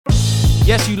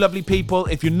Yes, you lovely people,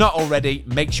 if you're not already,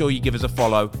 make sure you give us a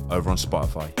follow over on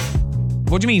Spotify.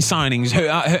 What do you mean signings? Who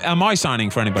am I signing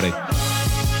for anybody?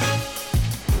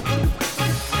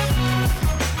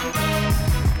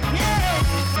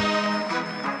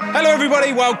 Hello,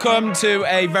 everybody. Welcome to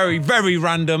a very, very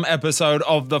random episode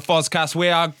of the Fozcast. We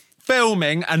are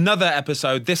filming another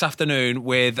episode this afternoon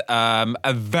with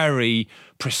a very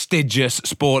prestigious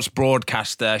sports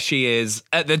broadcaster. She is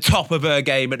at the top of her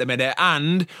game at the minute,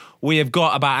 and we have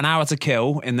got about an hour to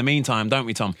kill in the meantime, don't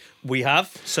we, Tom? We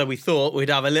have. So we thought we'd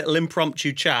have a little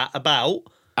impromptu chat about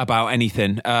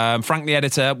anything. Frank the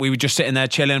editor, we were just sitting there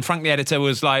chilling. Frank the editor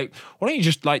was like, why don't you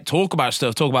just like talk about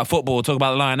stuff, talk about football, talk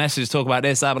about the Lionesses, talk about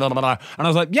this, that, blah, blah, blah. And I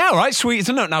was like, yeah, all right, sweet,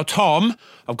 isn't it? Now, Tom,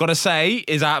 I've got to say,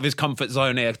 is out of his comfort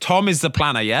zone here. Tom is the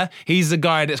planner, yeah? He's the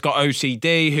guy that's got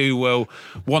OCD, who will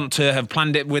want to have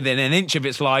planned it within an inch of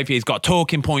its life. He's got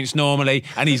talking points normally,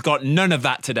 and he's got none of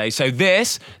that today. So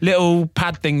this little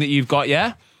pad thing that you've got,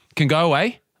 yeah, can go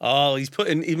away. Oh, he's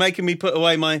making me put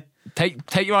away my... Take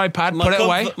your iPad, put it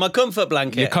away. My comfort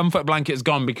blanket. Your comfort blanket's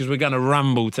gone because we're going to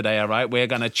ramble today, all right? We're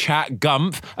going to chat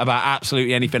gumph about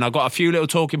absolutely anything. I've got a few little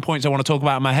talking points I want to talk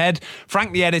about in my head.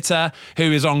 Frank the editor,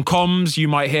 who is on comms, you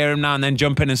might hear him now and then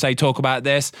jump in and say, talk about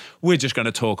this. We're just going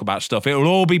to talk about stuff. It will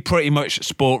all be pretty much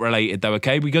sport-related, though,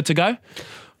 okay? We good to go?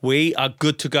 We are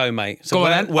good to go, mate. So go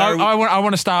on then. I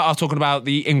want to start off talking about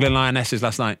the England Lionesses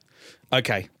last night.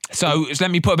 Okay. So let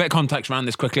me put a bit of context around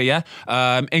this quickly, yeah?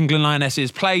 England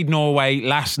Lionesses played Norway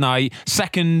last night.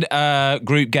 Second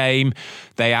group game.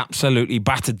 They absolutely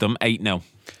battered them 8-0.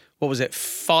 What was it?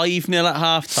 5-0 at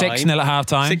half-time? 6-0 at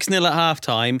half-time. 6-0 at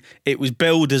half-time. It was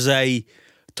billed as a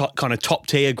kind of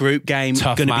top-tier group game.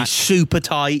 Tough Going to be match. super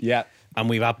tight. Yeah. And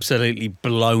we've absolutely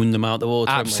blown them out the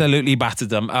water. Absolutely battered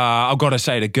them. I've got to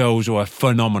say, the girls were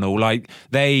phenomenal. Like,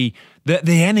 the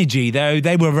energy,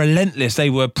 they were relentless. They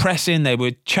were pressing, they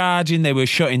were charging, they were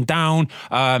shutting down.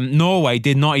 Norway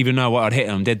did not even know what had hit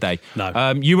them, did they?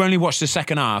 No. You only watched the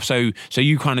second half, so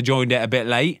you kind of joined it a bit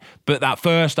late. But that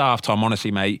first half, Tom,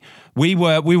 honestly, mate, we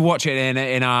were watching it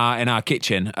in our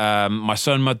kitchen. My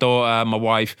son, my daughter, my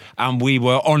wife, and we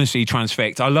were honestly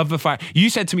transfixed. I love the fact you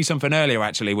said to me something earlier,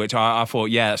 actually, which I thought,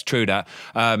 yeah, that's true. That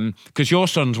because your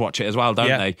sons watch it as well,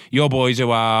 don't they? Your boys who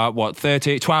are what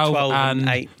 12 and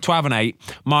 8. 12 and 8.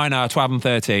 Mine are 12 and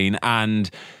 13. And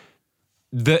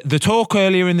the talk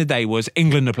earlier in the day was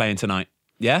England are playing tonight.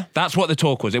 Yeah, that's what the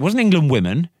talk was. It wasn't England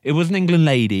women. It wasn't England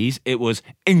ladies. It was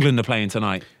England are playing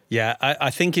tonight. Yeah,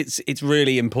 I think it's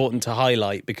really important to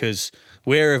highlight because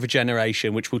we're of a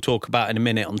generation, which we'll talk about in a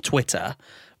minute on Twitter,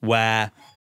 where...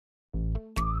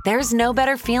 There's no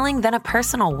better feeling than a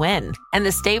personal win. And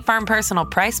the State Farm Personal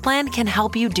Price Plan can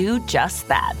help you do just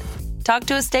that. Talk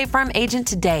to a State Farm agent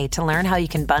today to learn how you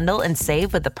can bundle and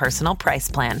save with the Personal Price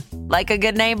Plan. Like a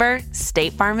good neighbor,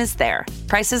 State Farm is there.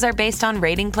 Prices are based on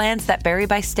rating plans that vary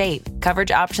by state.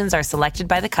 Coverage options are selected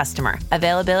by the customer.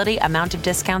 Availability, amount of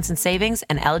discounts and savings,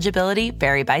 and eligibility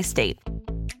vary by state.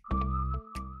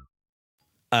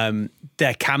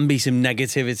 There can be some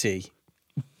negativity,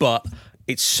 but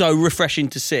it's so refreshing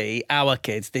to see our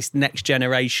kids, this next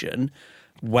generation,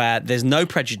 where there's no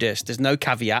prejudice, there's no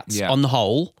caveats on the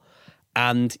whole.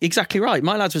 And exactly right.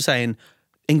 My lads were saying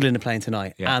England are playing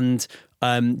tonight. Yeah. And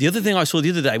the other thing I saw the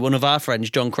other day, one of our friends,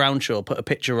 John Crownshaw, put a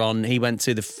picture on. He went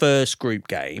to the first group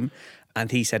game and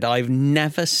he said, I've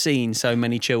never seen so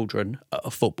many children at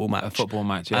a football match. A football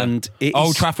match, yeah. And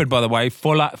Old Trafford, by the way,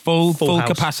 full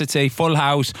capacity, full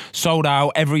house, sold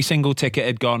out. Every single ticket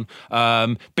had gone.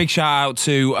 Big shout out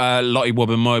to Lottie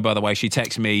Wubben-Moy, by the way. She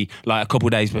texted me like a couple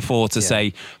of days before to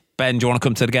say, Ben, do you want to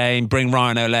come to the game? Bring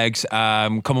Ryan O'Legs.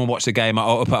 Come and watch the game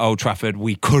up at Old Trafford.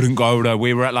 We couldn't go though.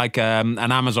 We were at like an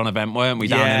Amazon event, weren't we,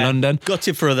 down in London?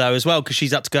 Gutted for her though as well because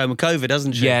she's had to go with COVID,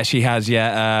 hasn't she? Yeah, she has.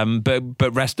 Yeah,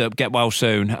 but rest up, get well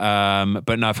soon.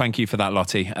 But no, thank you for that,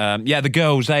 Lottie. The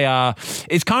girls, they are.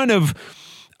 It's kind of.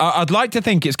 I'd like to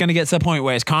think it's going to get to the point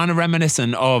where it's kind of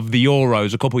reminiscent of the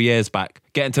Euros a couple of years back,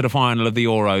 getting to the final of the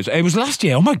Euros. It was last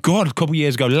year. Oh my God, a couple of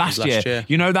years ago. Last year.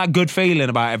 You know that good feeling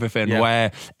about everything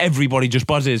where everybody just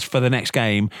buzzes for the next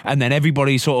game and then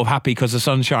everybody's sort of happy because the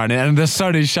sun's shining, and the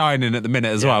sun is shining at the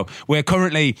minute as well. We're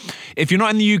currently, if you're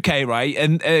not in the UK, right,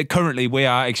 and currently we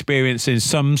are experiencing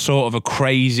some sort of a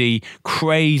crazy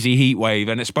heat wave,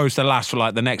 and it's supposed to last for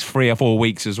like the next 3 or 4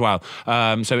 weeks as well.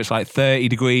 So it's like 30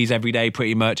 degrees every day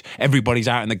pretty much. Everybody's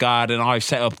out in the garden. I've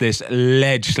set up this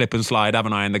ledge slip and slide,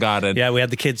 haven't I, in the garden? Yeah, we had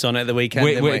the kids on it the weekend,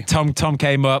 didn't we? Tom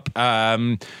came up,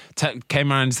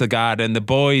 came around to the garden. The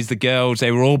boys, the girls,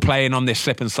 they were all playing on this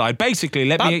slip and slide.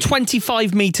 Basically, about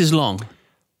 25 metres long.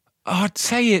 I'd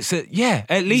say it's at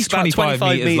least about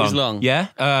 25 meters long. Yeah.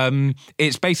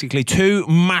 It's basically two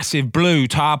massive blue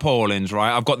tarpaulins,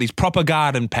 right? I've got these proper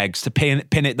garden pegs to pin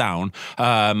it down.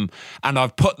 And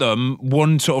I've put them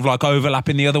one sort of like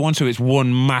overlapping the other one, so it's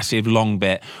one massive long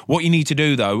bit. What you need to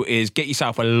do though is get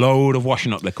yourself a load of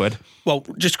washing up liquid. Well,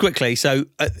 just quickly, so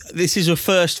this is a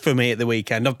first for me at the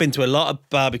weekend. I've been to a lot of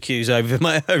barbecues over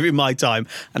my time,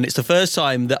 and it's the first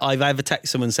time that I've ever texted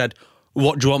someone and said,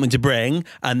 what do you want me to bring?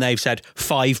 And they've said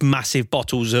 5 massive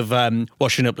bottles of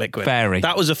washing up liquid. Fairy.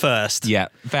 That was a first. Yeah,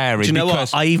 Fairy. Do you know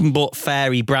what? I even bought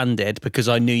Fairy branded because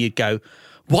I knew you'd go,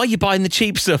 what are you buying the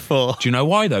cheap stuff for? Do you know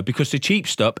why though? Because the cheap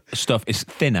stuff is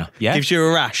thinner. Yeah, gives you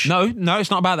a rash. No, it's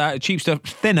not about that. Cheap stuff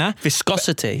thinner.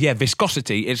 Viscosity. Yeah,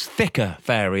 viscosity. It's thicker.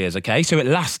 Fairy is, okay, so it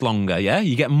lasts longer. Yeah,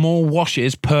 you get more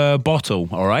washes per bottle.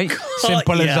 All right,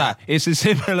 simple as that. It's as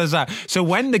simple as that. So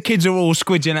when the kids are all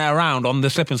squidging it around on the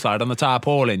slip and slide on the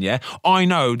tarpaulin, yeah, I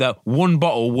know that one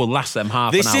bottle will last them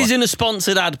half an hour. This isn't a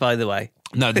sponsored ad, by the way.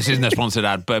 No, this isn't a sponsored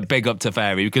ad, but big up to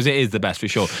Fairy because it is the best for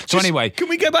sure. So anyway, can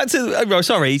we go back to?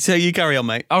 Sorry, so you carry on,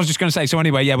 mate. I was just going to say. So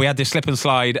anyway, yeah, we had this slip and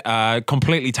slide.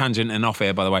 Completely tangent and off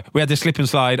here, by the way. We had this slip and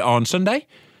slide on Sunday.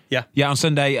 Yeah, on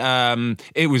Sunday,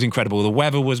 it was incredible. The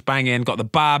weather was banging, got the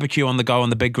barbecue on the go on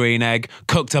the Big Green Egg,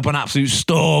 cooked up an absolute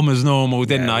storm as normal,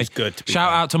 didn't I? It was good.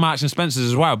 Shout out to Marks and Spencer's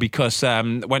as well, because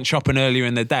went shopping earlier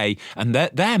in the day, and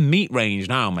their meat range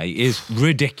now, mate, is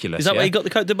ridiculous. Is that where you got the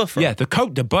Côte de Boeuf from? Yeah, the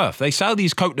Côte de Boeuf. They sell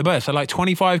these Côte de Boeuf for like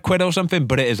 25 quid or something,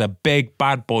 but it is a big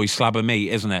bad boy slab of meat,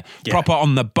 isn't it? Yeah. Proper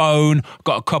on the bone,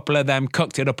 got a couple of them,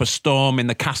 cooked it up a storm in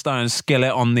the cast iron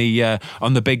skillet on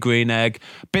the Big Green Egg,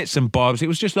 bits and bobs. It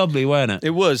was just lovely, weren't it?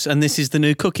 It was, and this is the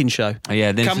new cooking show.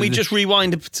 Yeah. Can we just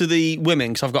rewind to the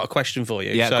women? Because I've got a question for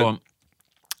you. Yeah, go on.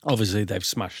 Obviously, they've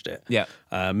smashed it. Yeah.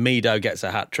 Mido gets a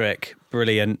hat trick.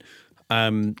 Brilliant.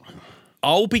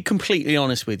 I'll be completely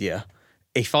honest with you.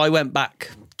 If I went back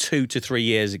 2 to 3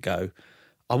 years ago,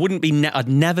 I'd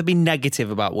never be negative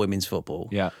about women's football.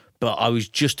 Yeah. But I was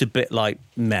just a bit like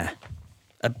meh.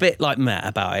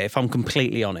 About it, if I'm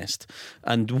completely honest.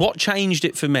 And what changed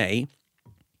it for me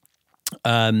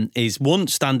is one,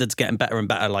 standards getting better and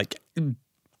better like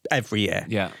every year.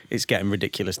 Yeah. It's getting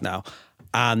ridiculous now.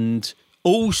 And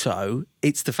also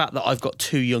it's the fact that I've got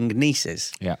 2 young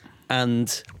nieces. Yeah.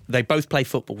 And they both play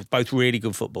football, both really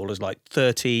good footballers, like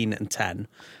 13 and 10.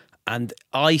 And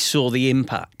I saw the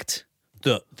impact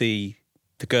that the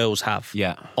girls have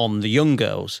on the young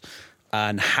girls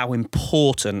and how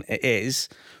important it is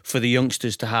for the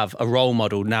youngsters to have a role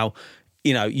model. Now,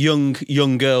 you know,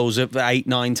 young girls of 8,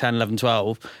 9, 10, 11,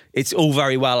 12, it's all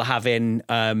very well having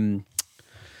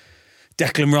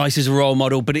Declan Rice as a role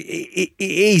model, but it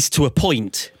is to a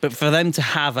point. But for them to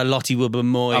have a Lottie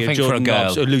Wilburn-Moy, Jordan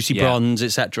Nobbs, or Lucy Bronze,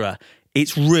 etc.,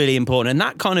 it's really important. And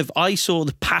that kind of, I saw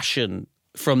the passion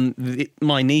from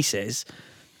my nieces.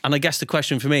 And I guess the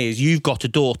question for me is, you've got a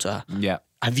daughter. Yeah.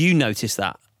 Have you noticed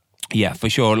that? Yeah, for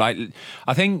sure. Like,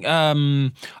 I think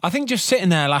just sitting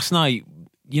there last night,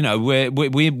 you know,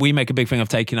 we make a big thing of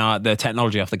taking the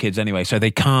technology off the kids anyway, so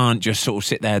they can't just sort of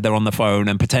sit there, they're on the phone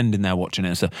and pretending they're watching it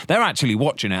and stuff. They're actually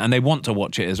watching it and they want to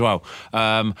watch it as well.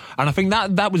 And I think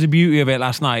that was the beauty of it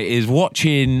last night, is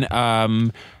watching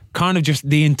kind of just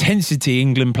the intensity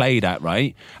England played at,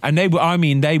 right? And they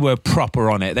were proper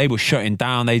on it. They were shutting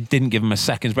down. They didn't give them a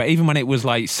second's break. Even when it was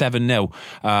like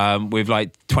 7-0 with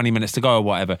like 20 minutes to go or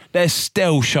whatever, they're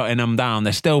still shutting them down.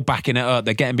 They're still backing it up.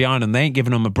 They're getting behind them. They ain't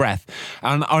giving them a breath.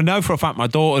 And I know for a fact my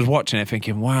daughter's watching it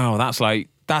thinking, wow,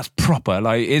 that's proper.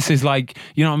 Like, this is like,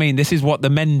 you know what I mean? This is what the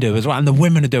men do as well. And the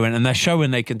women are doing it, and they're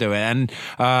showing they can do it. And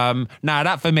now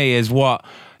that for me is what,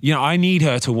 you know, I need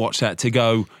her to watch that to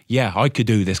go, yeah, I could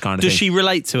do this kind of thing. Does she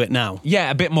relate to it now?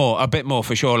 Yeah, a bit more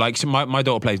for sure. Like, so my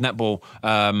daughter plays netball,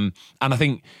 and I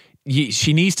think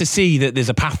she needs to see that there's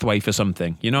a pathway for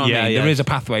something. You know what I mean? There is a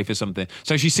pathway for something.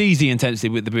 So she sees the intensity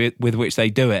with which they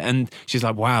do it, and she's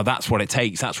like, wow, that's what it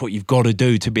takes. That's what you've got to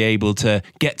do to be able to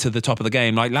get to the top of the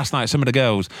game. Like last night, some of the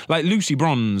girls, like Lucy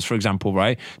Bronze, for example,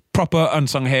 right? Proper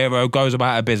unsung hero, goes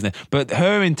about her business. But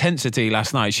her intensity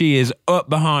last night, she is up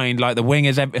behind, like the wing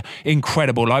is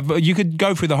incredible. Like, you could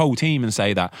go through the whole team and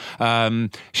say that.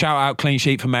 Shout out clean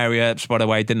sheet for Mary Earps, by the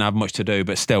way. Didn't have much to do,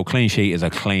 but still, clean sheet is a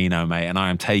cleaner, mate, and I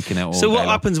am taking it all. So what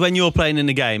happens when you're playing in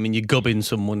a game and you're gubbing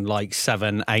someone like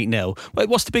 7-8-0?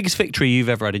 What's the biggest victory you've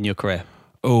ever had in your career?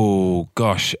 Oh,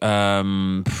 gosh.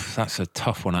 That's a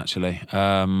tough one, actually.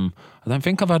 I don't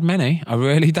think I've had many. I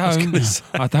really don't.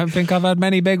 I don't think I've had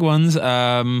many big ones.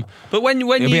 But when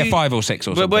it'll be a 5 or 6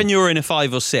 or something. But when you're in a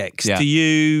 5 or 6,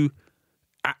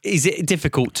 is it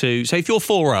difficult to... So if you're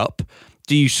 4 up,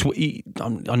 do you?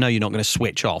 I know you're not going to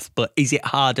switch off, but is it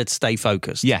harder to stay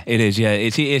focused? Yeah, it is. Yeah,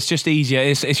 it's just easier.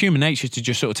 It's human nature to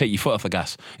just sort of take your foot off the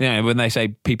gas. You know,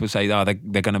 when people say, oh,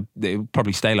 they'll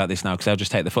probably stay like this now because they'll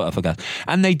just take the foot off the gas,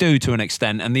 and they do to an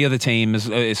extent. And the other team is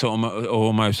sort of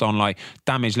almost on like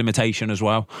damage limitation as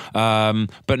well.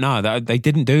 But no, they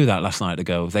didn't do that last night. The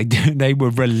girls, they were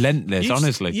relentless.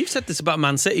 Honestly, you've said this about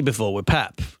Man City before with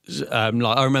Pep.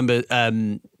 Like I remember.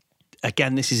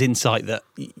 Again, this is insight that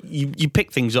you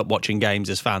pick things up watching games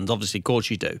as fans. Obviously, of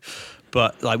course you do.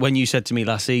 But like when you said to me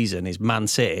last season, is Man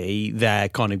City, their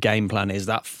kind of game plan is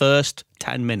that first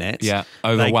 10 minutes. Yeah,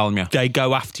 overwhelm you. They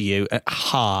go after you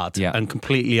hard and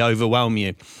completely overwhelm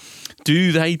you.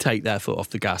 Do they take their foot off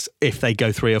the gas if they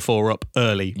go 3 or 4 up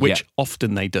early, which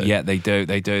often they do? Yeah, they do.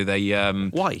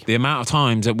 Why? The amount of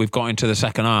times that we've got into the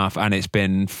second half and it's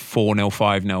been 4-0,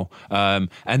 5-0,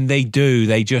 and they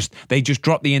just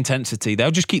drop the intensity.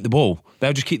 They'll just keep the ball.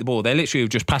 They literally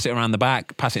just pass it around the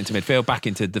back, pass it into midfield, back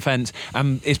into defence.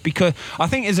 And it's because I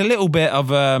think it's a little bit of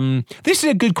this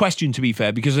is a good question, to be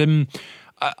fair, because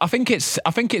I think it's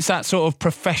that sort of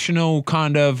professional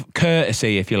kind of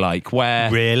courtesy, if you like, where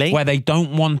they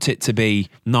don't want it to be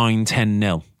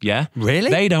 9-10-0. Yeah, really.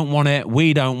 They don't want it.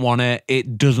 We don't want it.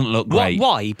 It doesn't look great.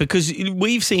 Why? Because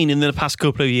we've seen in the past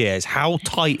couple of years how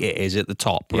tight it is at the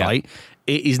top. Right.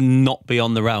 It is not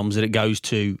beyond the realms that it goes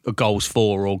to a goals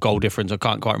for or goal difference. I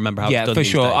can't quite remember how it's done. Yeah, for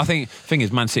sure. Days. I think the thing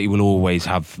is, Man City will always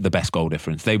have the best goal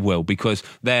difference. They will, because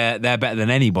they're better than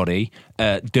anybody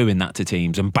doing that to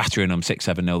teams and battering them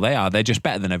 6-7-0. They're just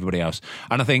better than everybody else.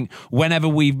 And I think whenever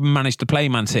we've managed to play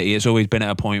Man City, it's always been at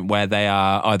a point where they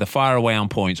are either far away on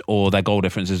points or their goal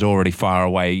difference is already far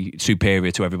away,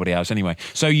 superior to everybody else anyway.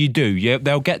 So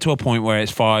they'll get to a point where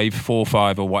it's 5, 4,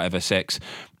 5 or whatever, 6.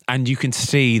 And you can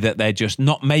see that they're just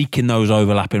not making those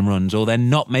overlapping runs, or they're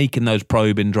not making those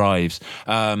probing drives.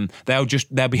 They'll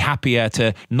be happier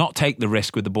to not take the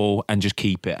risk with the ball and just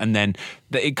keep it. And then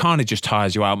it kind of just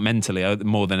tires you out mentally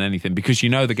more than anything, because you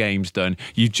know the game's done.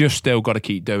 You've just still got to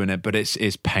keep doing it, but it's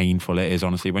painful. It is,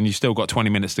 honestly, when you've still got 20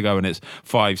 minutes to go and it's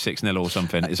 5-6-0 or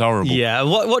something. It's horrible. Yeah.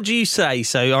 What do you say?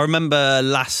 So I remember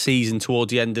last season,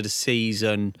 towards the end of the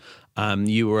season.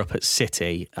 You were up at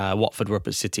City. Watford were up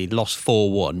at City. Lost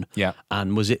 4-1. Yeah.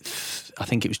 And was it? I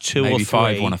think it was 2 Maybe or 3.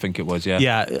 5-1. I think it was. Yeah.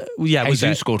 Yeah.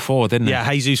 Jesus scored 4, didn't he?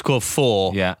 Yeah. Jesus scored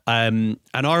 4. Yeah. And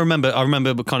I remember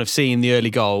kind of seeing the early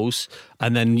goals,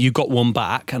 and then you got one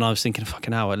back, and I was thinking,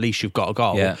 fucking hell, at least you've got a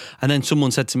goal. Yeah. And then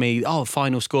someone said to me, "Oh,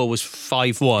 final score was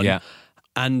 5-1." Yeah.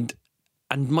 And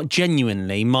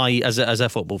genuinely, as a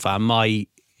football fan, my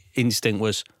instinct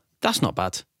was, that's not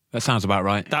bad. That sounds about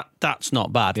right. That's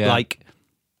not bad. Yeah.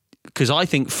 Because I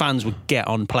think fans would get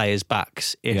on players'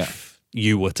 backs if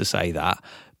you were to say that.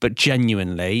 But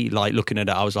genuinely, looking at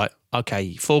it, I was like,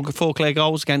 okay, 4 clear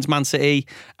goals against Man City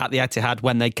at the Etihad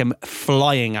when they come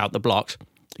flying out the blocks.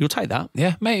 You'll take that.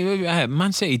 Yeah, mate.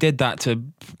 Man City did that to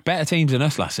better teams than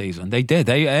us last season. They did.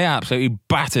 They absolutely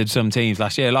battered some teams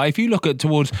last year. Like, if you look at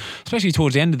especially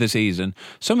towards the end of the season,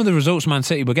 some of the results Man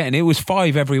City were getting, it was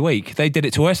 5 every week. They did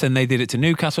it to us, and they did it to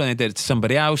Newcastle, and they did it to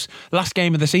somebody else. Last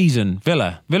game of the season,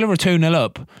 Villa were 2-0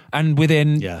 up, and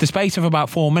within the space of about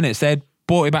 4 minutes, they'd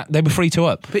brought it back. They were 3-2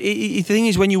 up. But the thing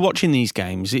is, when you're watching these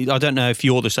games, I don't know if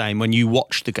you're the same when you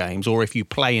watch the games or if you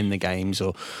play in the games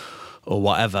or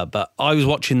whatever, but I was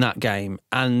watching that game,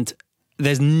 and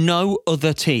there's no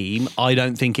other team, I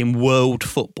don't think, in world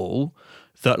football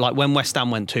that, like, when West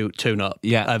Ham went 2-0 up,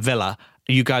 Villa,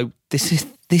 you go,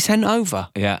 this ain't over.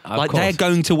 Yeah, like, they're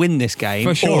going to win this game,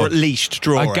 for sure, or at least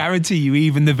draw. I guarantee you,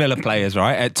 even the Villa players,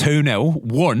 right, at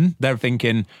 2-0, they're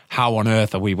thinking, how on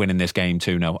earth are we winning this game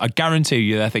 2-0? I guarantee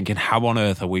you, they're thinking, how on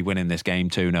earth are we winning this game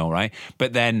 2-0, right?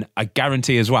 But then I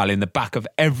guarantee as well, in the back of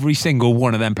every single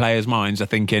one of them players' minds, are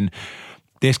thinking,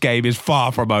 this game is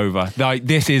far from over. Like,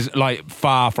 this is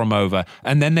far from over.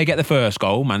 And then they get the first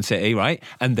goal, Man City, right?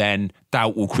 And then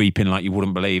doubt will creep in like you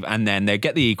wouldn't believe. And then they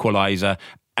get the equaliser,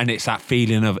 and it's that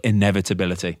feeling of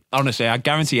inevitability. Honestly, I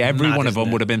guarantee every one of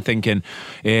them would have been thinking,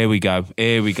 here we go.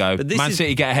 Man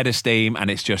City get ahead of steam,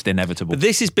 and it's just inevitable. But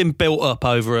this has been built up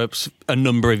over a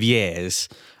number of years.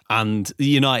 And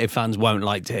United fans won't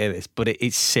like to hear this, but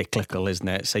it's cyclical, isn't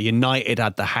it? So United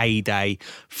had the heyday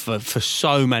for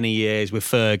so many years with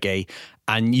Fergie,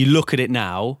 and you look at it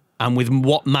now, and with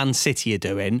what Man City are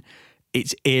doing,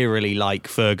 it's eerily like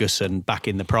Ferguson back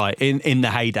in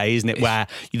the heyday, isn't it? Where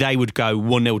they would go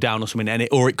 1-0 down or something,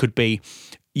 or it could be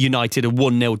United are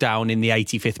 1-0 down in the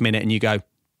 85th minute, and you go,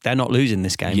 they're not losing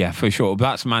this game. Yeah, for sure.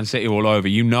 That's Man City all over.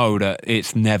 You know that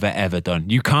it's never ever done.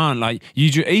 You can't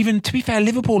even to be fair,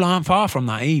 Liverpool aren't far from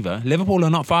that either. Liverpool are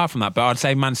not far from that, but I'd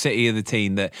say Man City are the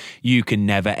team that you can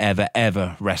never ever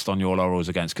ever rest on your laurels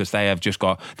against, because they've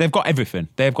got everything.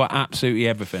 They've got absolutely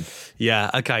everything. Yeah.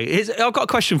 Okay. I've got a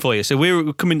question for you. So we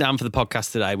were coming down for the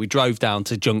podcast today. We drove down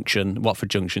to Watford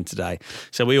Junction today.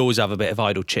 So we always have a bit of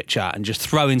idle chit chat and just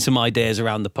throw in some ideas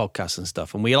around the podcast and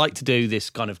stuff. And we like to do this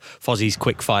kind of Fozzie's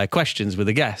quick fire questions with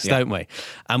a guest, don't we?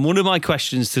 And one of my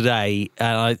questions today,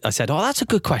 I said, that's a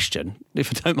good question, if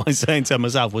I don't mind saying so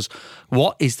myself, was,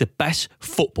 what is the best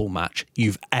football match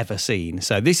you've ever seen?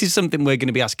 So this is something we're going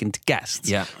to be asking to guests.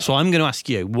 Yeah. So I'm going to ask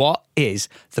you, what is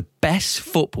the best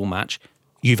football match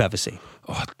you've ever seen?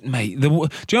 Oh, mate, do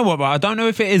you know what? I don't know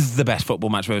if it is the best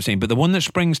football match I've ever seen, but the one that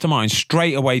springs to mind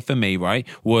straight away for me, right,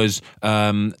 was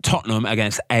Tottenham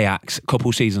against Ajax a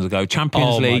couple seasons ago.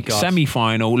 Champions League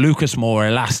semi-final. Lucas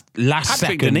Moura last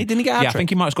second. Didn't he get a hat-trick? Yeah, I think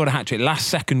he might have scored a hat-trick. Last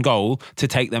second goal to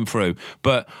take them through.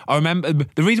 But I remember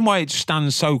the reason why it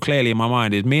stands so clearly in my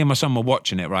mind is me and my son were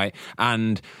watching it, right,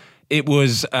 and it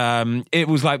was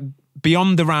like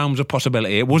beyond the realms of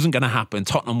possibility. It wasn't going to happen.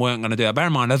 Tottenham weren't going to do it. Bear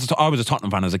in mind, I was a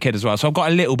Tottenham fan as a kid as well, so I've got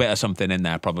a little bit of something in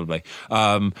there probably.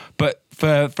 But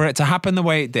for it to happen the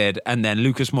way it did, and then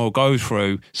Lucas Moura goes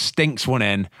through, stinks one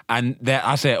in, and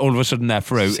all of a sudden they're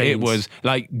through. It was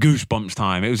like goosebumps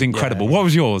time. It was incredible. What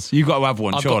was yours? You got to have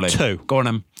one, surely. I've got two. Go on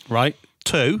then. Right,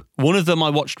 two. One of them I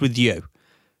watched with you.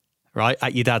 Right,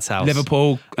 at your dad's house. Champions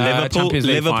League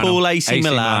Liverpool, final. AC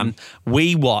Milan.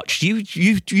 We watched. You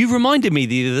reminded me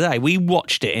the other day. We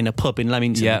watched it in a pub in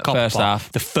Leamington. Yeah, first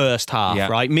half. The first half, yeah.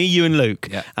 right? Me, you, and Luke,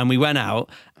 yeah. And we went out,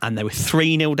 and they were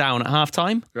 3-0 down at half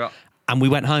time. Yeah. And we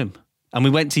went home, and we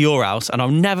went to your house, and I'll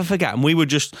never forget. And we were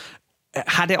just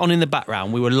had it on in the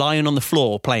background. We were lying on the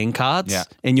floor playing cards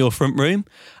in your front room.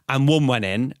 And one went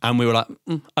in, and we were like,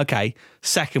 okay.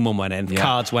 Second one went in,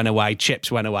 cards went away, chips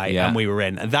went away, and we were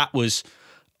in. And that was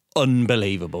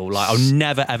unbelievable. Like, I'll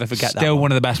never, ever forget that. Still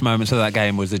one of the best moments of that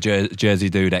game was the Jersey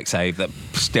Dudek save that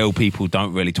still people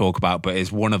don't really talk about, but is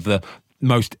one of the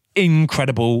most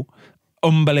incredible,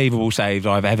 unbelievable saves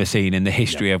I've ever seen in the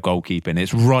history of goalkeeping.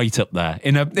 It's right up there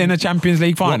in a Champions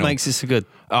League final. What makes it so good?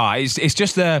 It's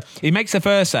just he makes the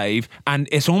first save, and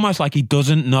it's almost like he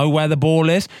doesn't know where the ball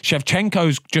is.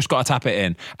 Shevchenko's just got to tap it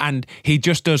in, and he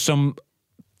just does some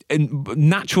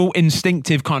natural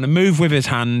instinctive kind of move with his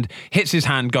hand, hits his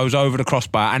hand, goes over the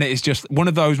crossbar, and it's just one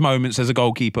of those moments as a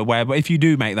goalkeeper where if you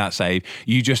do make that save,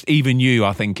 you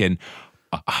are thinking,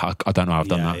 I don't know how I've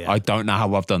done that. I don't know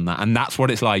how I've done that. And that's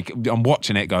what it's like. I'm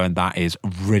watching it going, that is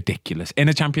ridiculous. In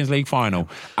a Champions League final,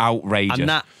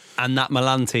 outrageous. And that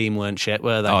Milan team weren't shit,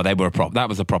 were they? Oh, they were that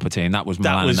was a proper team. That was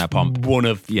Milan in their pomp. One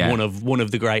of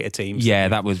the greater teams. Yeah,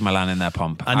 that was Milan in their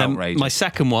pomp. And outrageous. Then my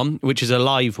second one, which is a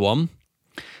live one,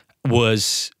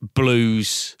 was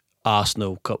Blues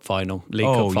Arsenal Cup final, League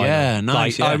Cup final. Yeah,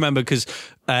 nice. I remember because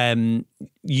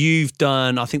you've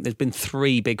done, I think there's been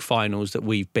 3 big finals that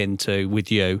we've been to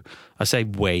with you. I say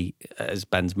we, as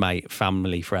Ben's mate,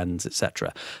 family, friends,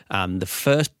 etc. The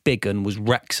first big one was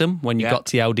Wrexham when you got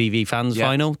to the LDV fans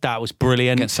final. That was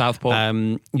brilliant. Against Southport.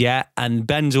 And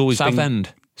Ben's always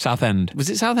Southend. Was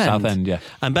it Southend? Southend, yeah.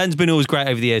 And Ben's been always great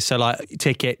over the years. So, like,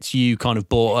 tickets, you kind of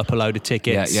bought up a load of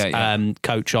tickets. Yeah.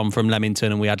 Coach on from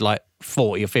Leamington, and we had like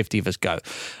 40 or 50 of us go.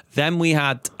 Then we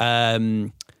had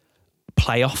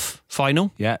playoff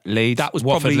final. Yeah, Leeds. That was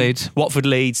Watford probably Leeds. Watford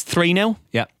Leeds 3-0.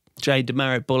 Yeah. Jay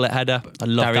Demerit bullet header. I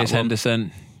love Darius that one.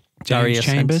 Henderson. James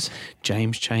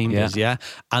Chambers. Yeah.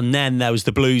 And then there was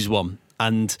the Blues one.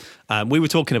 And we were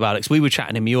talking about it because we were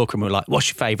chatting in Mallorca and we were like, what's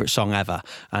your favourite song ever?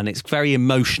 And it's very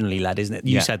emotionally led, isn't it?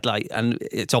 You said, like, and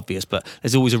it's obvious, but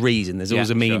there's always a reason, there's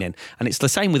always a meaning. Sure. And it's the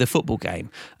same with a football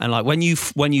game. And like when you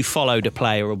followed a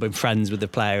player or been friends with a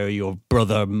player, or your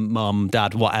brother, mum,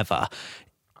 dad, whatever,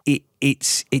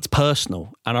 it's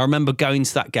personal. And I remember going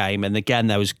to that game, and again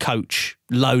there was coach,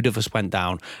 load of us went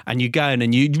down, and you're going,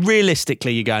 and you're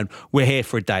going, we're here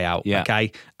for a day out,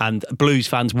 okay? And Blues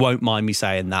fans won't mind me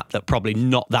saying that probably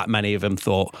not that many of them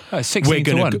thought we're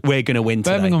gonna win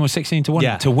today. Birmingham was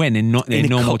 16-1 to win in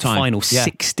normal time. Final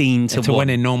 16 to win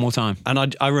in normal time.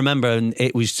 And I remember, and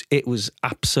it was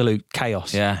absolute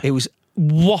chaos. Yeah, it was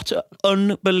What an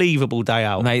unbelievable day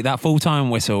out. Mate, that full-time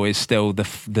whistle is still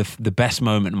the best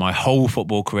moment in my whole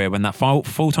football career, when that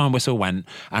full-time whistle went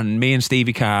and me and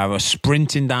Stevie Carr are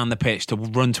sprinting down the pitch to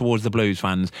run towards the Blues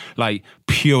fans. Like,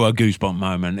 pure goosebump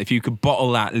moment. If you could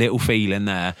bottle that little feeling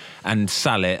there and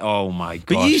sell it, oh my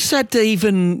God. But you said that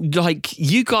even, like,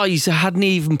 you guys hadn't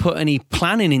even put any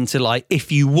planning into, like,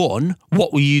 if you won,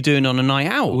 what were you doing on a night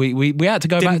out? We had to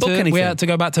go back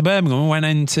to Birmingham and went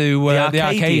into the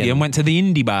Arcadian, went to the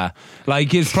indie bar.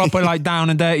 Like, it's proper like down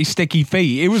and dirty sticky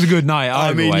feet. It was a good night.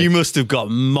 I mean, you must have got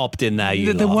mobbed in there.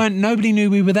 Nobody knew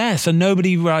we were there, so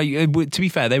nobody, to be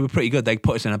fair, they were pretty good. They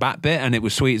put us in a back bit and it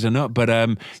was sweet as a nut, but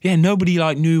nobody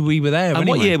like knew we were there. And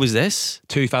anyway. What year was this?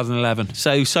 2011.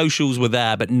 So socials were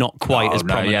there, but not quite as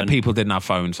prominent. Yeah, people didn't have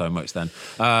phones so much then.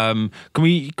 Can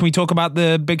we talk about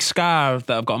the big scar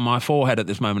that I've got on my forehead at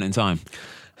this moment in time?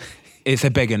 It's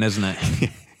a big one, isn't it?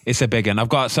 It's a big one. I'll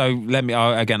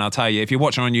tell you, if you're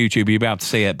watching on YouTube, you'll be able to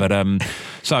see it. But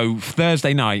so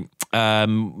Thursday night,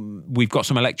 we've got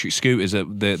some electric scooters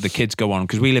that the kids go on,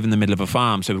 because we live in the middle of a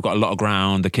farm, so we've got a lot of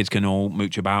ground. The kids can all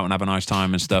mooch about and have a nice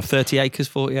time and stuff. 30 acres,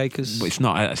 40 acres? But it's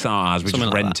not ours. We're Something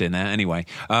just like renting it anyway.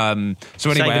 So anyway,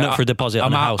 saving up for a deposit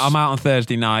on a house. I'm out on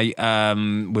Thursday night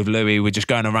with Louis. We're just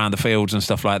going around the fields and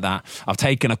stuff like that. I've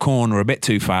taken a corner a bit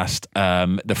too fast.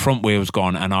 The front wheel's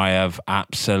gone, and I have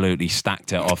absolutely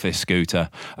stacked it off this scooter.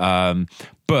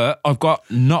 But I've got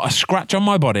not a scratch on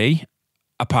my body,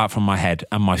 apart from my head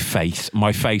and my face.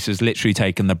 My face has literally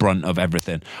taken the brunt of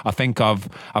everything. I think I've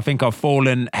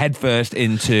fallen headfirst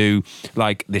into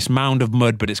like this mound of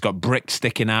mud, but it's got bricks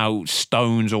sticking out,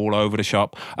 stones all over the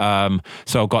shop.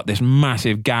 So I've got this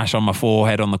massive gash on my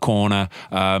forehead on the corner.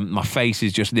 My face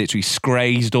is just literally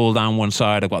scrazed all down one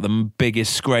side. I've got the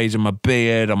biggest scraze on my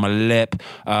beard, on my lip.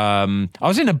 I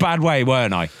was in a bad way,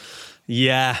 weren't I?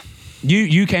 Yeah.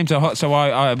 You came to so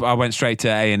I went straight to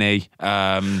A&E.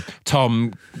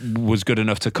 Tom was good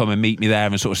enough to come and meet me there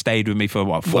and sort of stayed with me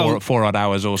for four odd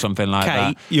hours or something like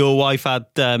that. Your wife had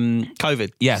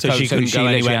COVID, yeah, so she couldn't go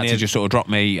anywhere. Had to just sort of drop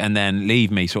me and then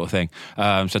leave me, sort of thing.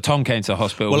 So Tom came to the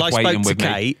hospital. Well, I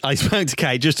spoke to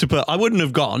Kate just to put. I wouldn't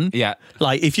have gone. Yeah,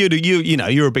 like if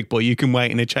you're a big boy, you can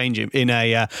wait in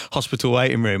a hospital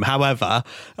waiting room. However,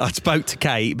 I spoke to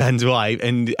Kate, Ben's wife,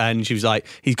 and she was like,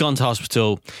 he's gone to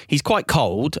hospital. He's quite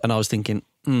cold, and I was thinking,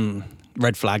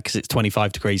 red flag, because it's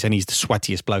 25 degrees and he's the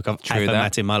sweatiest bloke I've ever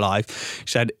met in my life.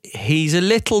 She said he's a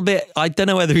little bit, I don't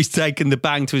know whether he's taken the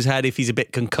bang to his head, if he's a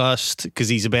bit concussed because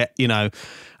he's a bit,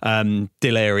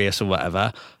 delirious or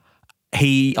whatever.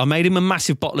 I made him a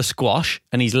massive bottle of squash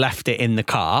and he's left it in the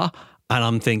car. And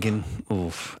I'm thinking,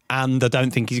 oof. And I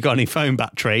don't think he's got any phone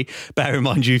battery. Bear in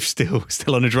mind, you're still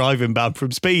on a driving ban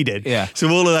from speeding. Yeah. So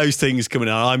all of those things coming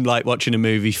out, I'm like watching a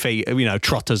movie, feet,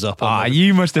 trotters up.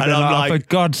 You must have been like, for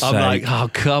God's sake. I'm like, oh,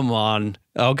 come on.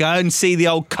 I'll go and see the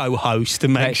old co-host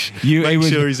and make sure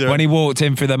he's when he walked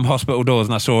in through them hospital doors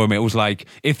and I saw him, it was like,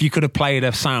 if you could have played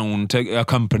a sound to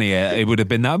accompany it, it would have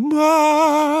been that.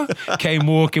 Came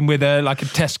walking with a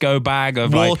Tesco bag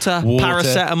of water,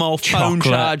 paracetamol, phone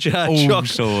charger, all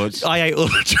sorts. I ate all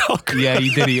the chocolate. Yeah,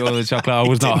 you did eat all the chocolate. I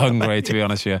was not hungry, to be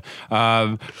honest with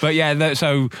you. But yeah,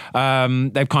 so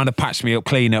they've kind of patched me up,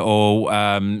 clean it all,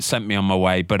 sent me on my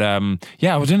way. But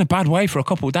I was in a bad way for a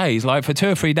couple of days, like for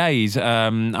 2 or 3 days. I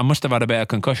must have had a bit of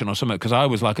concussion or something, because I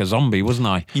was like a zombie, wasn't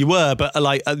I? You were, but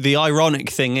the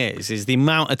ironic thing is the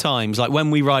amount of times, like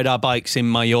when we ride our bikes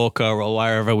in Mallorca or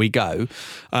wherever we go,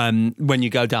 when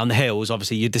you go down the hills,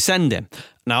 obviously you're descending.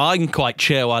 Now, I'm quite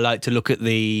chill. I like to look at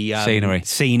the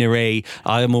scenery.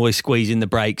 I'm always squeezing the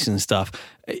brakes and stuff.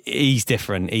 He's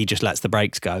different. He just lets the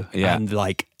brakes go. Yeah. And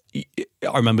I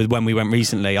remember when we went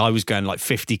recently, I was going like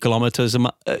 50 kilometres,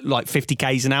 like 50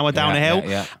 k's an hour down a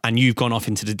hill, and you've gone off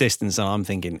into the distance, and I'm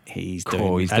thinking he's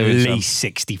doing at least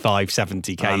 65,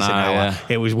 70 k's an hour. Yeah.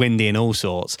 It was windy and all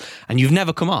sorts, and you've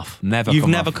never come off. You've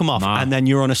never come off, and then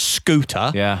you're on a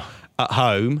scooter at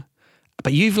home.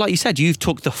 But like you said, you've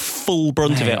took the full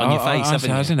brunt of it on your face, haven't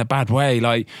you? I was in a bad way.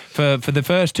 Like for the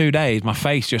first 2 days, my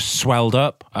face just swelled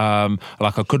up.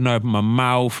 Like I couldn't open my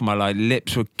mouth. My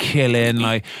lips were killing.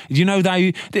 Like,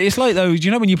 it's like those.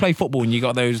 When you play football and you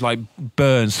got those like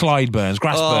burns, slide burns,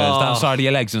 grass burns down the side of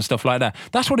your legs and stuff like that.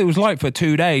 That's what it was like for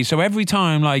 2 days. So every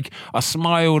time like I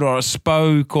smiled or I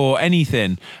spoke or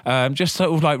anything, just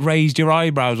sort of like raised your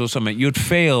eyebrows or something, you'd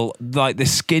feel like the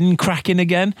skin cracking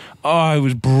again. Oh, it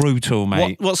was brutal.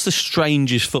 Mate. What's the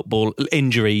strangest football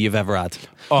injury you've ever had?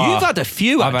 Oh, You've had a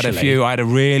few, I've had a few. I had a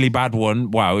really bad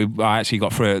one. Wow, I actually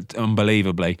got through it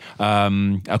unbelievably.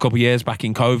 A couple of years back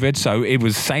in COVID, so it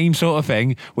was same sort of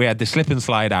thing. We had the slip and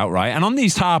slide out, right? And on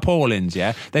these tarpaulins,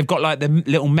 yeah, they've got like the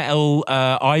little metal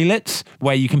eyelets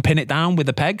where you can pin it down with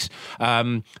the pegs.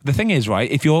 The thing is, right,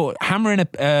 if you're hammering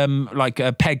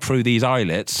a peg through these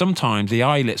eyelets, sometimes the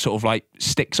eyelet sort of like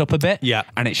sticks up a bit. Yeah.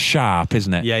 And it's sharp,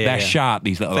 isn't it? Yeah. They're sharp,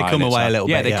 these little eyelets. They come away a little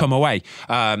bit. Yeah, they come away.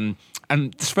 And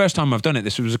it's the first time I've done it.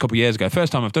 This was a couple of years ago.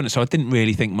 First time I've done it, so I didn't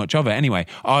really think much of it. Anyway,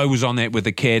 I was on it with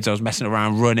the kids. I was messing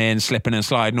around, running, slipping and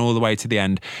sliding all the way to the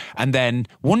end. And then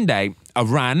one day I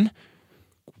ran,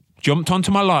 jumped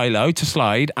onto my lilo to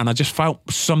slide, and I just felt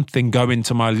something go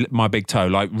into my big toe,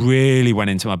 like really went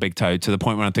into my big toe to the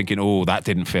point where I'm thinking, oh, that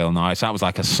didn't feel nice. That was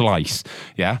like a slice.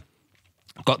 Yeah.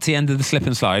 Got to the end of the slip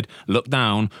and slide, looked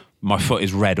down, my foot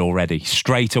is red already.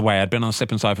 Straight away, I'd been on slip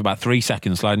and slide for about 3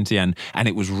 seconds, sliding to the end, and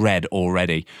it was red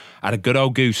already. I had a good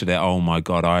old goose at it. Oh my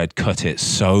God, I had cut it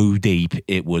so deep.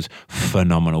 It was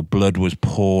phenomenal. Blood was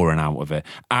pouring out of it.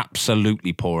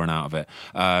 Absolutely pouring out of it.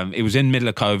 It was in the middle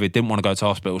of COVID, didn't want to go to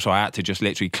hospital, so I had to just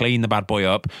literally clean the bad boy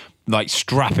up, like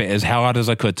strap it as hard as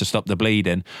I could to stop the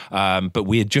bleeding. But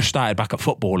we had just started back at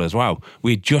football as well.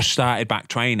 We had just started back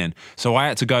training. So I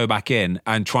had to go back in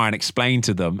and try and explain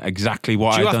to them exactly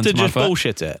what I'd done to my foot. Do you have to just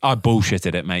bullshit it? I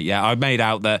bullshitted it, mate. Yeah, I made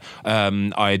out that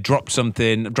I had dropped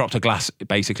a glass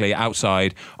basically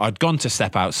outside. I'd gone to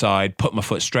step outside, put my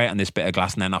foot straight on this bit of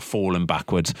glass, and then I've fallen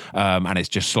backwards, and it's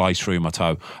just sliced through my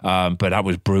toe. But that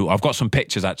was brutal. I've got some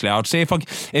pictures actually. I'll see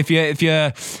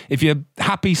if you're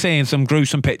happy seeing some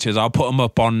gruesome pictures, I'll put them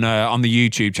up on the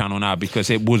YouTube channel now, because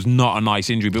it was not a nice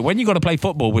injury. But when you got to play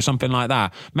football with something like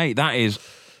that, mate, that is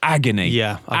agony.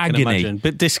 Yeah, I can imagine.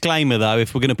 But disclaimer though,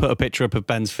 if we're going to put a picture up of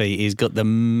Ben's feet, he's got the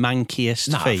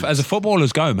mankiest feet. As a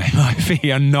footballers go, mate, my feet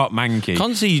are not manky.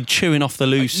 Constantly chewing off the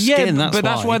loose skin.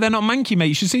 That's why they're not manky, mate.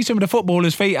 You should see some of the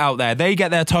footballers' feet out there. They get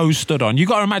their toes stood on. You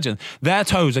got to imagine their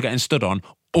toes are getting stood on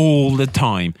all the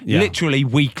time, literally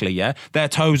weekly. Yeah, their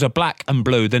toes are black and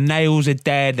blue. The nails are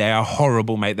dead. They are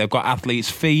horrible, mate. They've got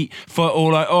athletes' foot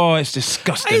all like, oh, it's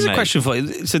disgusting. Here's mate. A question for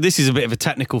you. So this is a bit of a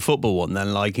technical football one,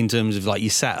 then. Like in terms of like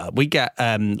your setup, we get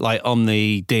like on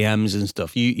the DMs and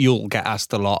stuff. You'll get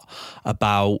asked a lot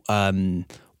about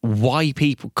why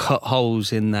people cut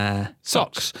holes in their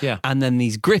socks. Yeah. And then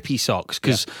these grippy socks,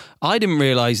 because I didn't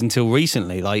realise until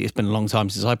recently, like it's been a long time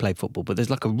since I played football, but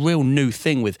there's like a real new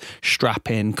thing with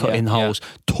strapping, cutting holes.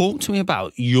 Talk to me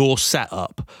about your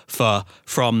setup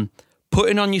from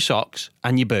putting on your socks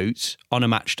and your boots on a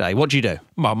match day. What do you do?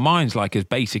 Well, mine's like as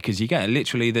basic as you get.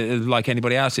 Literally, like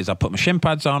anybody else's. I put my shin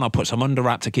pads on. I put some under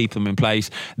wrap to keep them in place.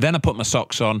 Then I put my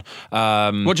socks on.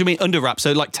 What do you mean under wrap?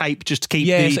 So like tape, just to keep?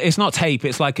 Yeah, it's not tape.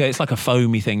 It's like a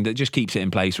foamy thing that just keeps it in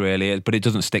place, really. But it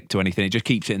doesn't stick to anything. It just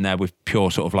keeps it in there with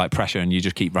pure sort of like pressure, and you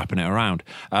just keep wrapping it around.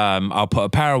 I'll put a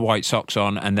pair of white socks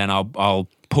on, and then I'll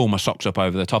pull my socks up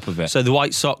over the top of it. So the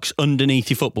white socks underneath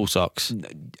your football socks?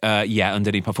 Yeah,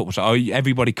 underneath my football socks.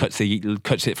 Everybody cuts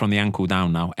it from the ankle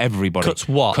down now. Everybody. Cuts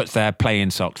what? Cuts their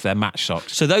playing socks, their match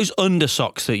socks. So those under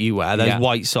socks that you wear, those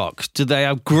white socks, do they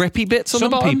have grippy bits on the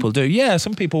bottom? Some people do, yeah.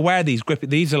 Some people wear these grippy.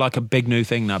 These are like a big new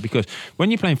thing now, because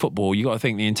when you're playing football, you got to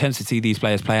think the intensity these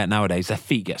players play at nowadays, their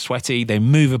feet get sweaty, they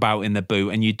move about in the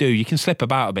boot, and you can slip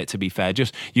about a bit, to be fair.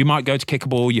 Just, you might go to kick a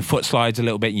ball, your foot slides a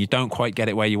little bit, and you don't quite get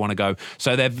it where you want to go.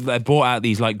 So they've brought out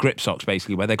these like grip socks,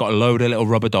 basically, where they've got a load of little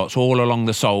rubber dots all along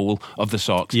the sole of the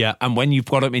socks. Yeah. And when you've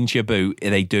got them into your boot,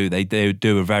 they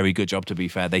do a very good job, to be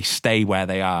fair. They stay where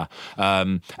they are.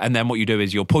 And then what you do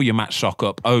is you'll pull your match sock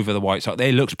up over the white sock.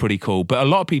 It looks pretty cool. But a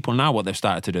lot of people now, what they've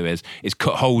started to do is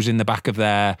cut holes in the back of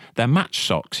their match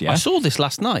socks. Yeah. I saw this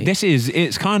last night.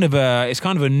 It's kind of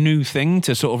a new thing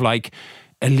to sort of like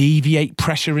alleviate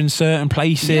pressure in certain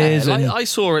places. Yeah, like I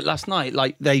saw it last night.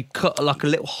 Like they cut like a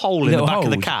little hole in the back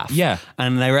of the calf. Yeah.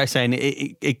 And they were saying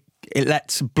it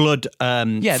lets blood flow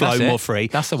more free.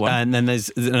 That's the one. And then there's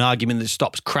an argument that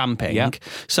stops cramping. Yeah.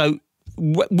 So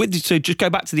so just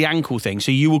go back to the ankle thing.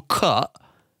 So you will cut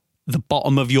the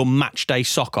bottom of your match day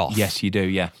sock off. Yes, you do.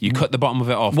 Yeah, you cut the bottom of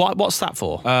it off. What's that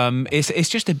for? It's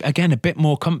just again a bit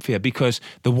more comfier, because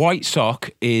the white sock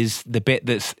is the bit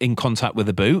that's in contact with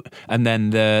the boot, and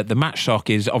then the match sock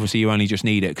is obviously you only just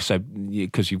need it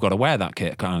because you've got to wear that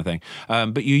kit kind of thing.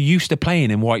 But you're used to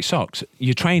playing in white socks.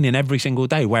 You're training every single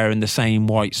day wearing the same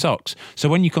white socks. So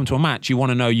when you come to a match, you want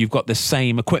to know you've got the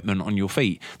same equipment on your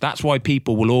feet. That's why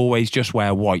people will always just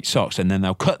wear white socks, and then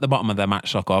they'll cut the bottom of their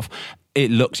match sock off, it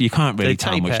looks, you can't really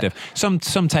tell tape much it. difference.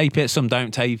 Some tape it, some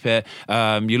don't tape it.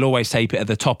 You'll always tape it at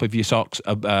the top of your socks,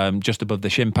 just above the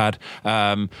shin pad.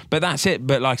 But that's it.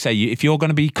 But like I say, if you're going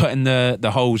to be cutting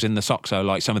the holes in the socks, so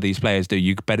like some of these players do,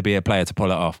 you better be a player to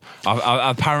pull it off.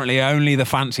 Apparently, only the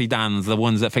fancy Dans, the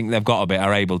ones that think they've got a bit,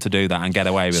 are able to do that and get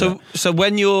away with it.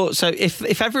 So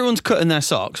if everyone's cutting their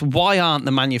socks, why aren't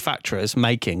the manufacturers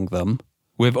making them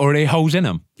with already holes in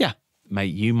them? Yeah.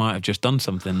 Mate, you might have just done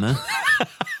something there.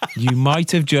 You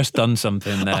might have just done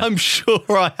something there. I'm sure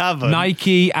I haven't.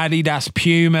 Nike, Adidas,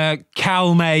 Puma,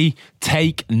 Calme,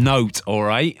 take note, all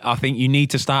right? I think you need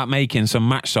to start making some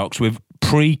match socks with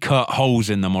pre-cut holes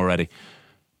in them already.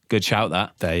 Good shout,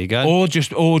 that. There you go. Or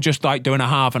just like doing a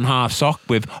half and half sock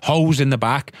with holes in the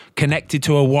back, connected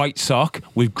to a white sock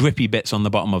with grippy bits on the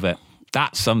bottom of it.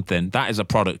 That's something. That is a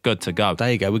product good to go.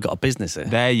 There you go. We've got a business here.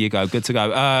 There you go. Good to go.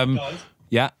 Guys,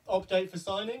 yeah. update for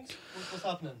signings? What's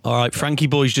happening? All right, Frankie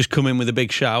Boy's just come in with a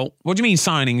big shout. What do you mean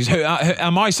signings?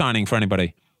 Am I signing for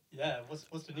anybody? Yeah,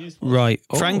 what's the news? Right,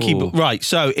 Frankie. Right,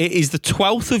 so it is the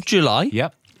 12th of July.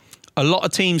 Yep. A lot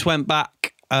of teams went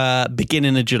back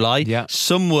beginning of July. Yeah.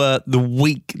 Some were the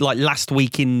week, like last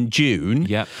week in June.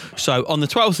 Yep. So on the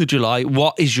 12th of July,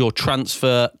 what is your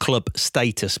transfer club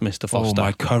status, Mr. Foster? Oh,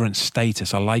 my current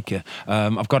status. I like it.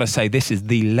 I've got to say, this is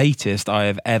the latest I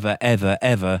have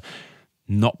ever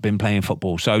not been playing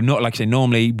football. So not like I say,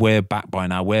 normally we're back by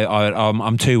now.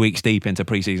 I'm 2 weeks deep into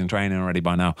pre-season training already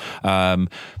by now.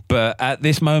 But at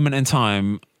this moment in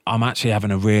time, I'm actually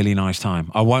having a really nice time.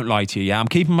 I won't lie to you. Yeah, I'm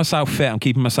keeping myself fit. I'm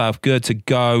keeping myself good to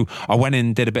go. I went in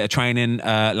and did a bit of training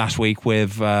last week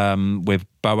with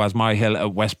Boaz Myhill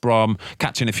at West Brom,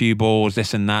 catching a few balls,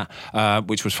 this and that,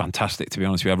 which was fantastic, to be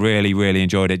honest with you. I really, really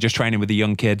enjoyed it. Just training with the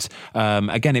young kids.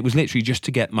 Again, it was literally just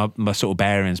to get my sort of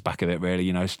bearings back of it, really.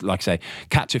 You know, like I say,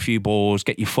 catch a few balls,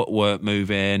 get your footwork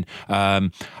moving.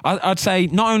 I'd say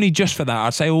not only just for that,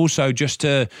 I'd say also just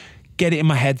to get it in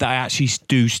my head that I actually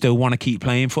do still want to keep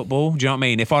playing football. Do you know what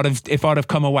I mean? If I'd have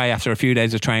come away after a few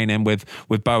days of training with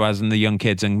Boaz and the young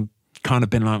kids and kind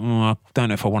of been like, I don't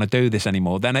know if I want to do this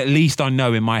anymore, then at least I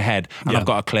know in my head and I've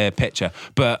got a clear picture.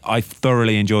 But I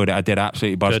thoroughly enjoyed it. I did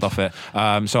absolutely buzzed off it.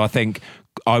 So I think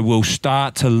I will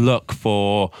start to look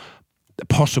for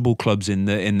possible clubs in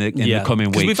the coming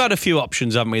weeks. We've had a few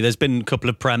options, haven't we? There's been a couple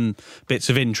of Prem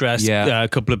bits of interest, a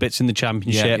couple of bits in the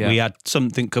Championship. We had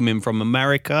something come in from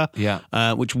America,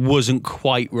 which wasn't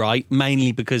quite right,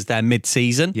 mainly because they're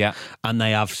mid-season and they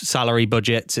have salary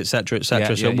budgets, etc.,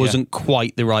 etc. So it wasn't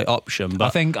quite the right option.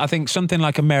 But I think something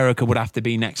like America would have to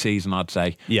be next season, I'd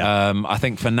say. I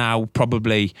think for now,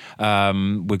 probably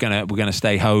we're gonna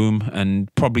stay home and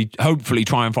hopefully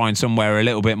try and find somewhere a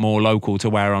little bit more local to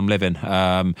where I'm living.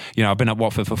 I've been at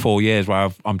Watford for 4 years where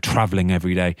I'm travelling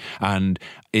every day, and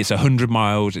it's 100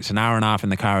 miles, it's an hour and a half in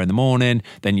the car in the morning,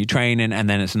 then you're training, and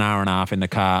then it's an hour and a half in the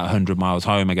car, 100 miles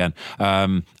home again.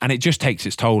 And it just takes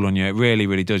its toll on you. It really,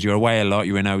 really does. You're away a lot,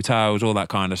 you're in hotels, all that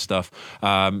kind of stuff.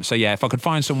 So yeah, if I could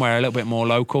find somewhere a little bit more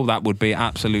local, that would be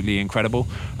absolutely incredible.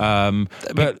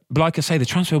 But like I say, the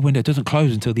transfer window doesn't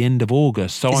close until the end of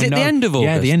August. So Is it the end of August?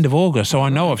 Yeah, the end of August. So I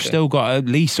know I've still got at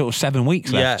least sort of 7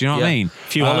 weeks left. Do you know what I mean? A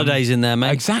few holidays in there,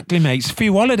 mate. Exactly, mate. A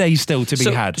few holidays still to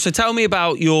be had. So tell me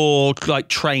about your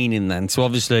training then. So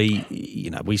obviously,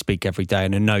 we speak every day,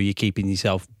 and I know you're keeping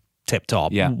yourself tip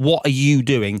top. Yeah. What are you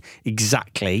doing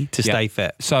exactly to stay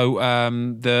fit? So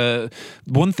the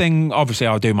one thing, obviously,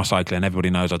 I'll do my cycling.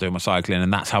 Everybody knows I do my cycling,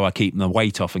 and that's how I keep the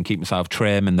weight off and keep myself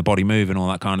trim and the body moving, all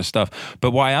that kind of stuff.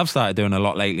 But what I have started doing a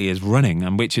lot lately is running,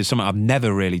 and which is something I've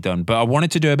never really done. But I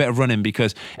wanted to do a bit of running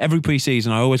because every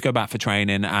pre-season I always go back for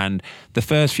training, and the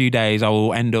first few days I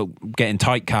will end up getting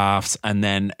tight calves, and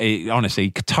then honestly,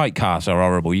 tight calves are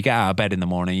horrible. You get out of bed in the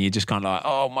morning, you're just kind of like,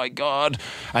 oh my God.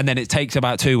 And then it takes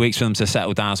about 2 weeks for them to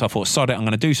settle down. So I thought, sod it, I'm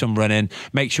going to do some running,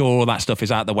 make sure all that stuff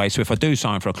is out the way. So if I do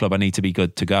sign for a club, I need to be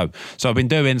good to go. So I've been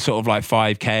doing sort of like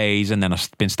 5Ks, and then I've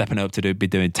been stepping up to be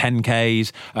doing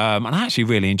 10Ks. And I'm actually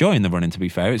really enjoying the running, to be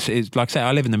fair. It's like I say,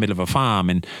 I live in the middle of a farm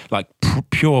in like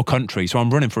pure country. So I'm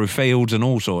running through fields and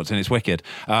all sorts, and it's wicked.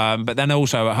 But then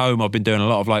also at home, I've been doing a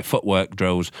lot of like footwork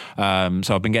drills.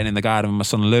 So I've been getting in the garden with my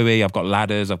son Louis. I've got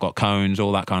ladders, I've got cones,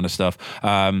 all that kind of stuff.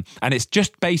 And it's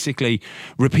just basically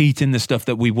repeating the stuff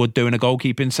that we would do in a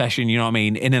goalkeeping session, you know what I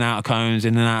mean? In and out of cones,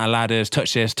 in and out of ladders,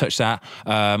 touch this, touch that.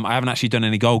 I haven't actually done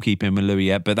any goalkeeping with Louis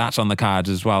yet, but that's on the cards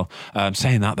as well.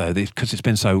 Saying that though, because it's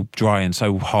been so dry and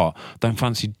so hot, don't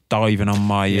fancy diving on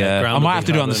my. I might have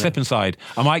to do it on the slipping side.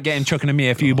 I might get him chucking me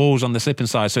a few balls on the slipping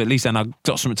side, so at least then I've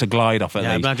got something to glide off at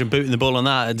least. Imagine booting the ball on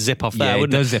that and zip off there,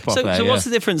 wouldn't it? Does zip off there. So what's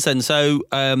the difference then? So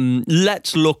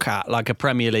let's look at like a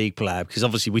Premier League player, because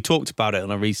obviously we talked about it on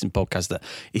a recent podcast that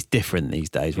it's different these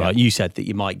days, right? You said that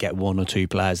you might get one or two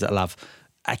players that'll have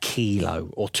a kilo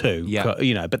or two,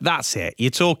 but that's it. You're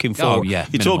talking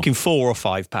talking £4 or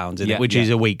 £5 which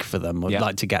is a week for them,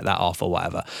 like to get that off or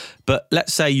whatever. But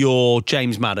let's say you're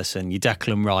James Maddison, you're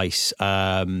Declan Rice,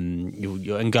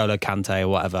 you're N'Golo Kante or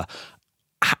whatever.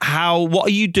 What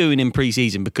are you doing in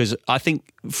pre-season? Because I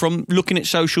think from looking at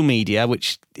social media,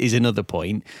 which is another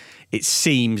point, it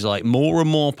seems like more and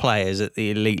more players at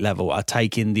the elite level are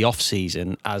taking the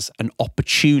off-season as an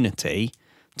opportunity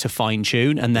to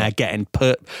fine-tune, and they're getting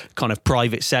kind of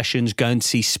private sessions, going to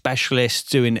see specialists,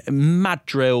 doing mad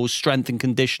drills, strength and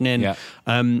conditioning.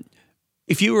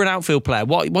 If you were an outfield player,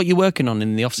 what are you working on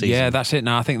in the off-season? Yeah, that's it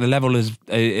now. I think the level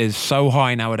is so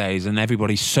high nowadays, and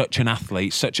everybody's such an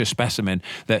athlete, such a specimen,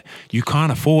 that you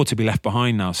can't afford to be left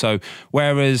behind now. So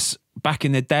whereas back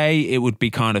in the day, it would be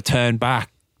kind of turned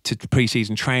back to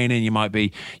pre-season training, you might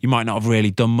not have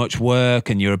really done much work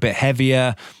and you're a bit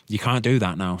heavier. You can't do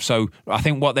that now. So I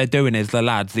think what they're doing is the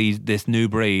lads, this new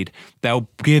breed, they'll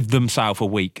give themselves a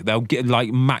week. They'll get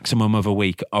like maximum of a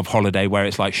week of holiday where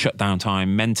it's like shutdown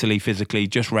time, mentally, physically,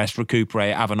 just rest,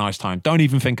 recuperate, have a nice time. Don't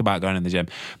even think about going in the gym.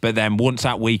 But then once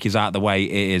that week is out of the way,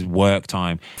 it is work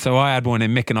time. So I had one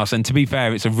in Mykonos, and to be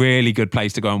fair, it's a really good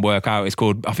place to go and work out.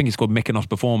 I think it's called Mykonos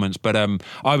Performance. But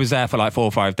I was there for like 4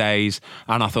 or 5 days,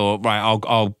 and I thought, right, I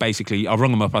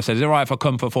rung them up. I said, is it right if I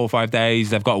come for 4 or 5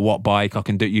 days? They've got a watt bike. I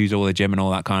can use all the gym and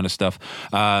all that kind of stuff.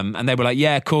 And they were like,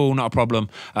 yeah, cool, not a problem.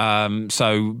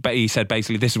 But he said,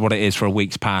 basically, this is what it is for a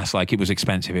week's pass. Like, it was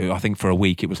expensive. I think for a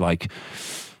week, it was like,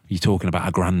 you're talking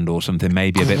about $1,000 or something,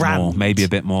 maybe a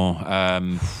bit more. I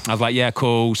was like, yeah,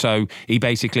 cool. So he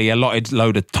basically allotted a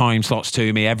load of time slots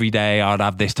to me. Every day I'd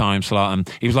have this time slot,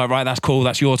 and he was like, right, that's cool,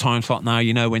 that's your time slot now,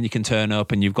 you know when you can turn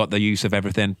up and you've got the use of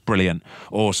everything. Brilliant,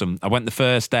 awesome. I went the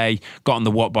first day, got on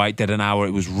the watt bike, did an hour.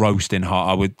 It was roasting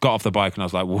hot. Got off the bike and I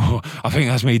was like, whoa, I think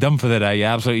that's me done for the day.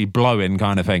 Yeah, absolutely blowing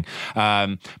kind of thing.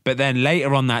 But then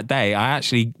later on that day, I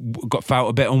actually felt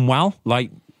a bit unwell,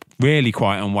 like really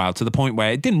quite unwell, to the point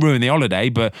where it didn't ruin the holiday,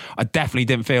 but I definitely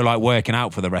didn't feel like working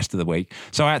out for the rest of the week.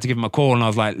 So I had to give him a call, and I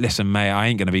was like, listen, mate, I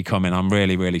ain't going to be coming. I'm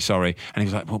really, really sorry. And he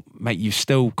was like, well, mate, you've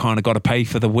still kind of got to pay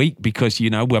for the week because, you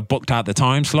know, we're booked out the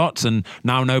time slots and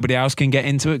now nobody else can get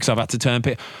into it because I've had to turn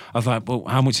I was like, well,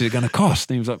 how much is it going to cost?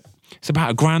 And he was like, it's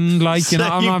about $1,000, like, you know.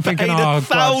 I'm thinking,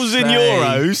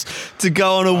 €1,000 to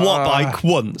go on a watt bike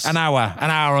once. An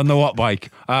hour on the watt bike.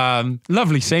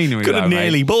 Lovely scenery. Could have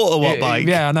nearly bought a watt bike.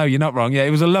 Yeah, I know, you're not wrong. Yeah, it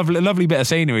was a lovely bit of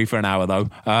scenery for an hour though.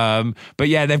 But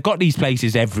yeah, they've got these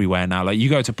places everywhere now. Like, you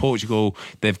go to Portugal,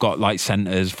 they've got like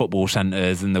centres, football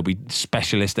centres, and there'll be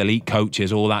specialist elite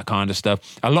coaches, all that kind of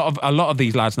stuff. A lot of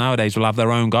these lads nowadays will have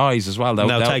their own guys as well.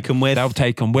 They'll take them with.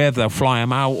 They'll fly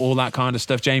them out, all that kind of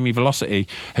stuff. Jamie Velocity,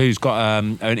 who's got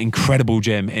an incredible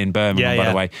gym in Birmingham, by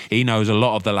the way. He knows a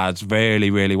lot of the lads really,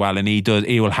 really well, and he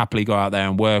will happily go out there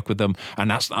and work with them,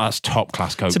 and that's top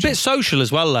class coaching. It's a bit social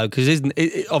as well, though, because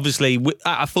obviously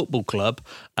at a football club,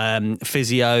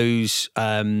 physios,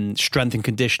 strength and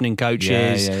conditioning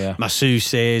coaches,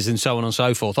 masseuses, and so on and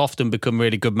so forth often become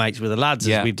really good mates with the lads,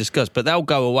 as we've discussed. But they'll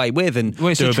go away with and do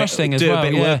a bit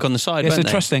of work on the side. It's a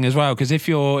trust thing as well, because if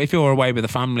you're away with a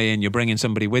family and you're bringing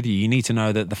somebody with you, you need to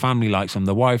know that the family likes them,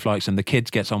 the wife likes them, the kids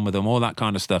gets on with them, all that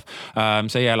kind of stuff.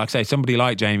 So yeah, like I say, somebody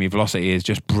like Jamie Velocity is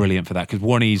just brilliant for that, because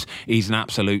one, he's an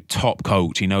absolute top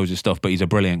coach. He knows his stuff, but he's a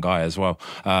brilliant guy as well.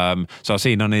 So I've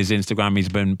seen on his Instagram he's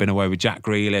been away with Jack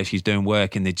Grealish. He's doing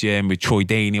work in the gym with Troy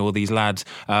Deeney, all these lads.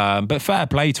 But fair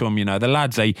play to them, you know. The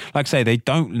lads, they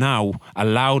don't now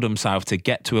allow themselves to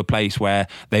get to a place where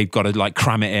they've got to like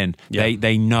cram it in. Yeah.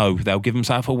 They know they'll give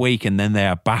themselves a week and then they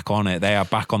are back on it. They are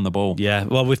back on the ball. Yeah.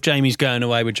 Well, with Jamie's going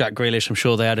away with Jack Grealish, I'm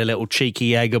sure they had a little cheeky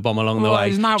Jaeger bomb along the way.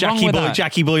 Isn't that wrong with that?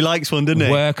 Jackie boy likes one, doesn't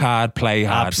he? Work hard, play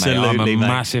hard. Absolutely, mate. I'm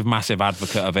a massive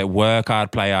advocate of it. Work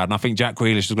hard, play hard. And I think Jack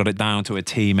Grealish has got it down to a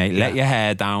T, mate. Let your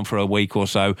hair down for a week or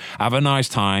so, have a nice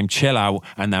time, chill out,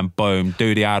 and then boom,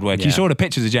 do the hard work. You saw the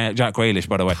pictures of Jack Grealish,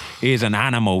 by the way. He is an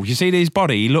animal. You see his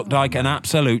body? He looked like an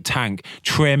absolute tank.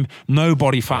 Trim, no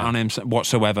body fat on him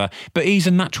whatsoever. But he's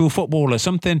a natural footballer.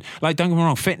 Something like, don't get me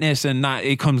wrong, fitness and that,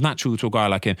 it comes natural to a guy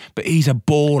like him. But he's a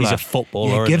baller. He's a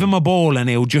footballer. Give him a ball and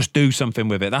he'll just do something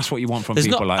with it. That's what you want from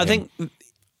people like him. I think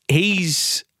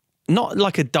he's not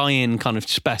like a dying kind of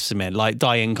specimen, like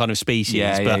dying kind of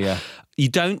species, but you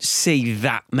don't see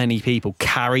that many people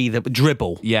carry the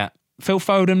dribble. Yeah. Phil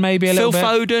Foden maybe a little bit.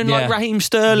 Phil Foden, like Raheem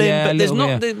Sterling. Yeah, but there's little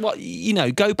not, bit,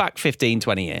 what go back 15,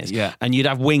 20 years. Yeah. And you'd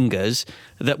have wingers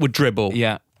that would dribble.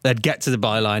 Yeah. They'd get to the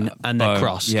byline and they'd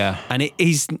cross. Yeah. And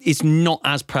it's not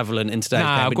as prevalent in today's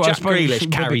game. But Jack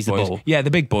Grealish carries the ball. Yeah,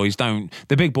 the big boys don't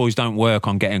work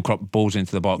on getting balls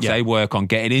into the box. Yeah. They work on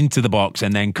getting into the box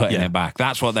and then cutting it back.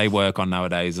 That's what they work on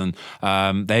nowadays. And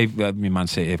Man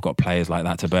City have got players like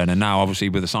that to burn. And now, obviously,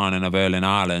 with the signing of Erling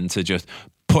Haaland to just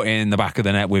put it in the back of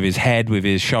the net with his head, with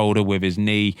his shoulder, with his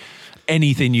knee.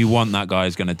 Anything you want, that guy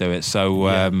is going to do it. So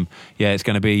it's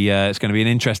going to be an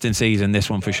interesting season, this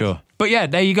one for sure. But yeah,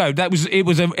 there you go. It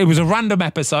was a random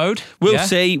episode. We'll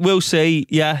see.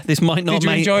 Yeah, this might not. Did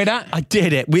you enjoy that? I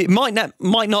did it. It might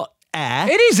not air.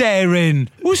 It is airing.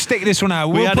 We'll stick this one out.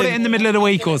 We'll put it in the middle of the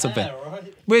week or something.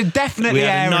 We're definitely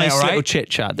airing nice it, all right? little chit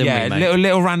chat, didn't we, mate?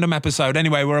 little random episode.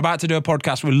 Anyway, we're about to do a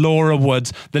podcast with Laura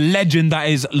Woods, the legend that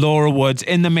is Laura Woods.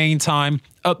 In the meantime,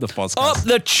 up the Fozcast. Up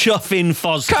the chuffing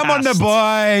Fozcast. Come on, the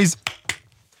boys.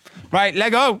 Right,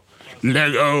 Lego.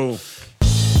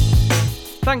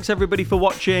 Thanks everybody for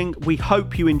watching. We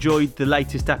hope you enjoyed the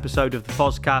latest episode of the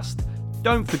Fozcast.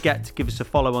 Don't forget to give us a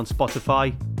follow on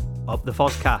Spotify. Up the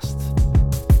Fozcast.